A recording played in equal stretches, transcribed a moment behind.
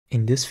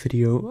In this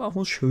video, I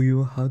will show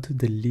you how to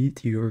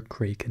delete your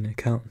Kraken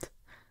account.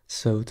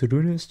 So to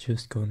do this,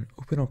 just go and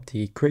open up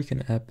the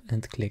Kraken app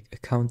and click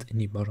Account in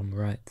the bottom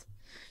right.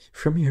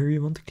 From here,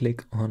 you want to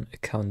click on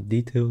Account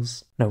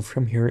Details. Now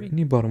from here, in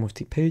the bottom of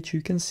the page,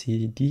 you can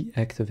see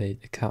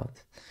Deactivate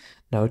Account.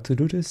 Now to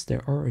do this,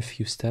 there are a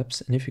few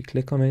steps, and if you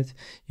click on it,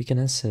 you can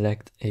then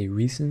select a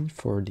reason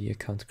for the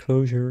account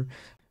closure.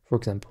 For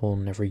example,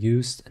 never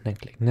used, and then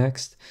click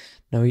next.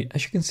 Now,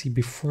 as you can see,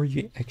 before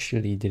you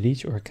actually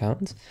delete your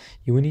account,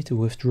 you will need to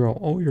withdraw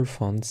all your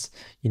funds,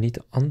 you need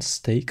to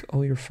unstake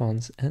all your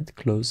funds and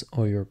close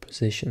all your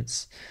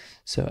positions.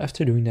 So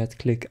after doing that,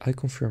 click I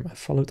confirm I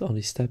followed all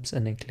these steps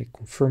and then click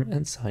confirm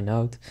and sign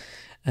out.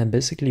 And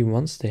basically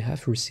once they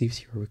have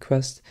received your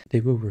request,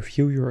 they will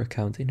review your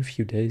account in a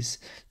few days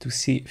to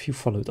see if you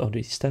followed all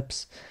these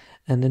steps.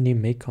 And then they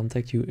may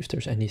contact you if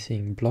there's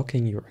anything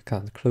blocking your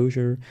account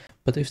closure.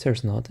 But if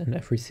there's not and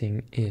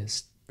everything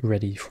is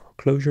ready for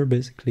closure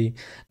basically,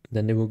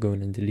 then they will go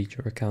in and delete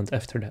your account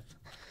after that.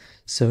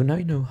 So now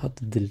you know how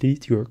to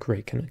delete your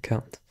Kraken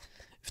account.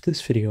 If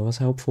this video was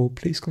helpful,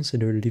 please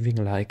consider leaving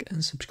a like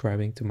and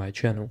subscribing to my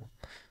channel.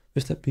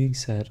 With that being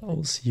said, I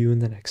will see you in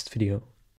the next video.